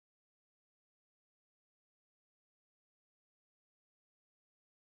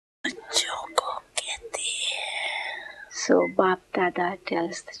So Bap Dada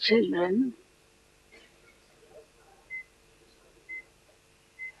tells the children,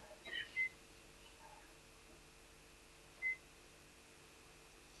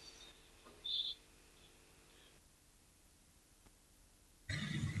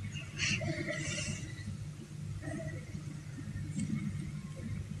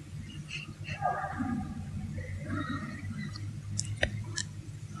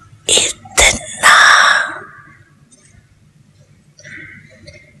 इतना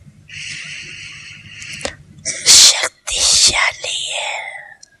शक्तिशाली है,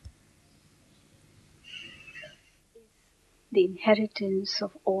 the inheritance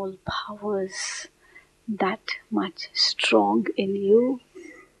of all powers that much strong in you,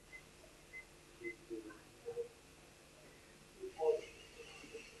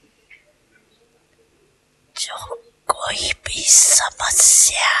 जो कोई भी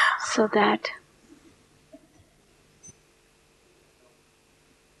समस्या so that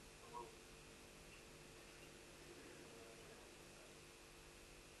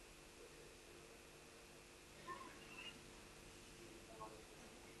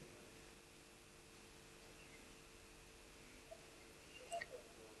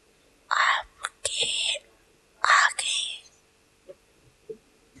आपके आगे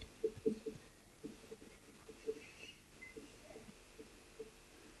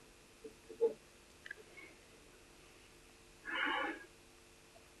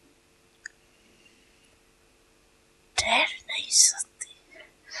ठहर नहीं सकती,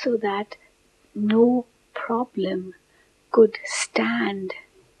 so that no problem could stand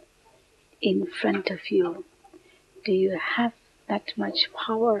in front of you. Do you have that much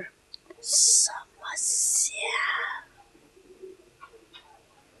power? समस्या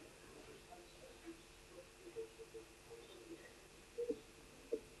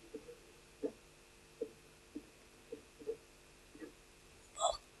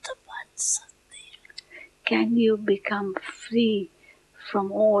मुक्त बन सकती, Can you become free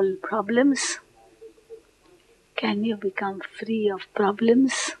from all problems? Can you become free of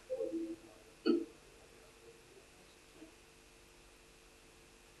problems?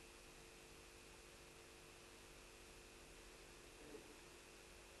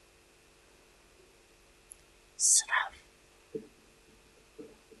 सिर्फ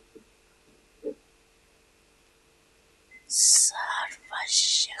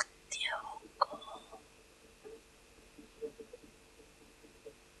सर्वशक्तियों को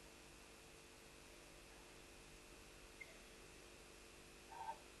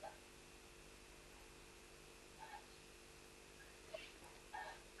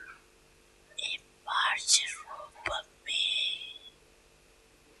इमर्ज रूप में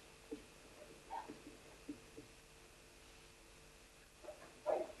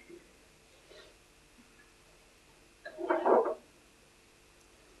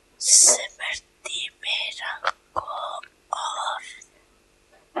स्मृति में रखो और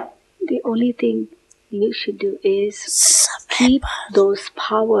The only thing you should do is समय keep पर those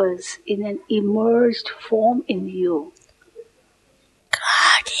powers in an immersed form in you,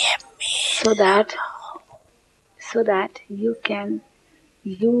 कार्य में so that you can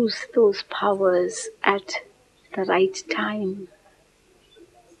use those powers at the right time.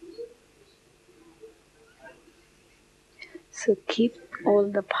 So keep all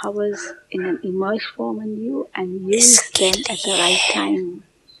the powers in an immersed form in you and use इसके them at the right लिए time.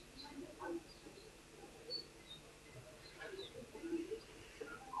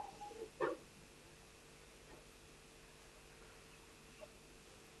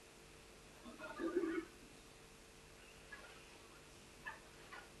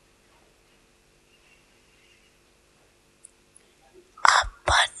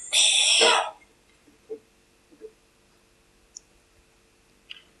 अपने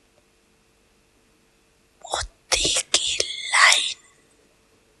बुद्धि की line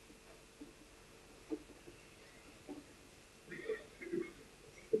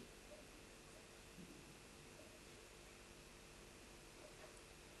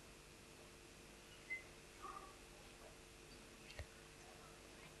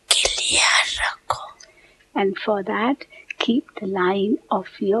clear रखो, And for that, keep the line of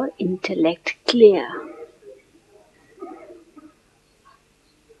your intellect clear.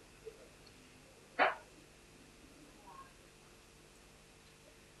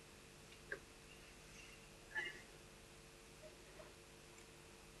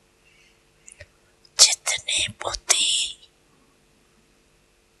 जितनी बुद्धि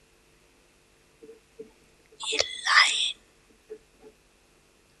ये line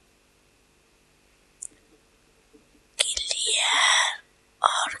clear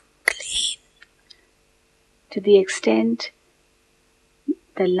और clean to the extent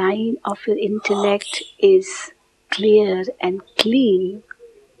the line of your intellect is clear and clean,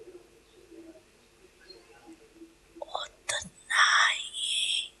 Utnai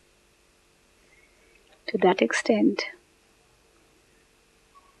to that extent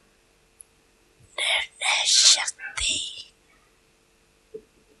Nirnay Shakti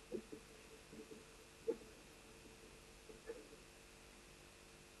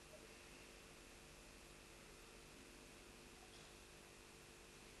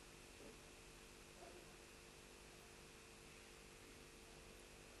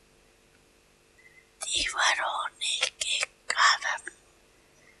दीवारों के कारण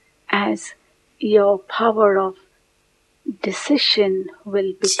as your power of decision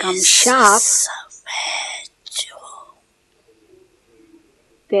will become sharp, समय जो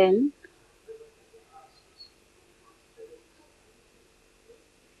then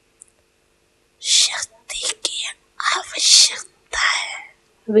शक्ति की आवश्यकता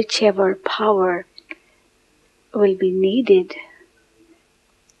है whichever power will be needed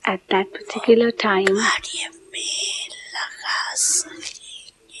at that particular time, कार्य में लगा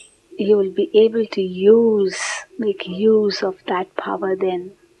सकेंगे you will be able to make use of that power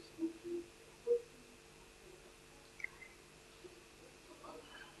then.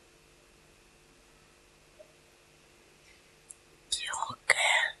 क्योंकि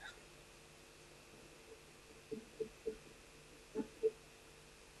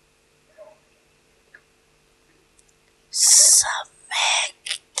समय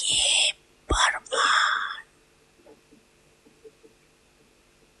के प्रमाण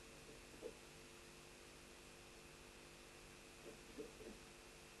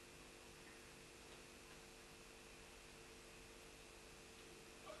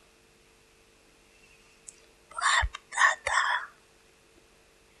बाप दादा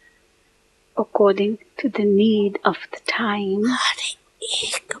According to the need of the time, हर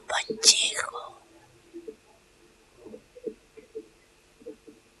एक बच्चे को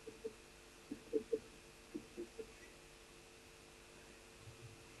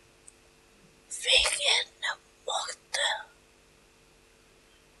विघ्न मुक्त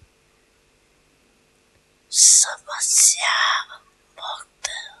समस्या मुक्त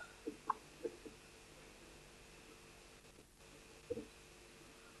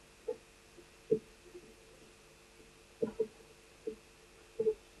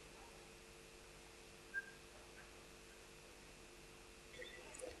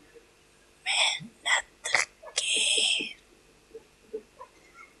मेहनत के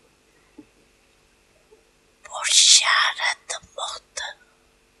पुरुषार्थ मुक्त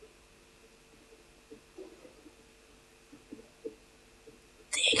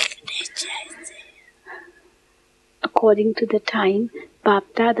देखने चाहिए according to the time, Bap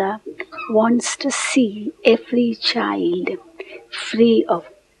Dada wants to see every child free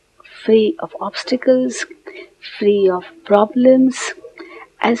of obstacles, free of problems,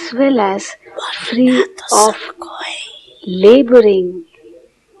 as well as free बनना तो of सबको है laboring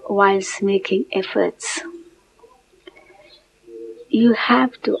whilst making efforts. You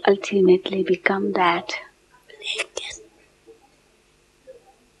have to ultimately become that. लेकिन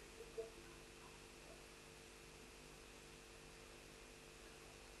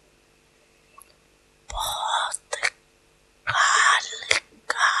बहुत काल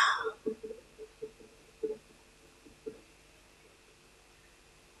का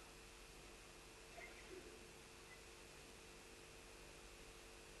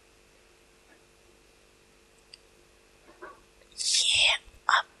ये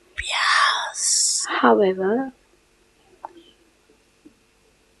अभ्यास However,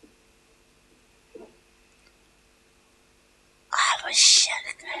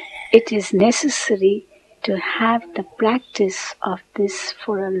 आवश्यक है it is necessary to have the practice of this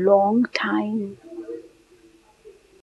for a long time.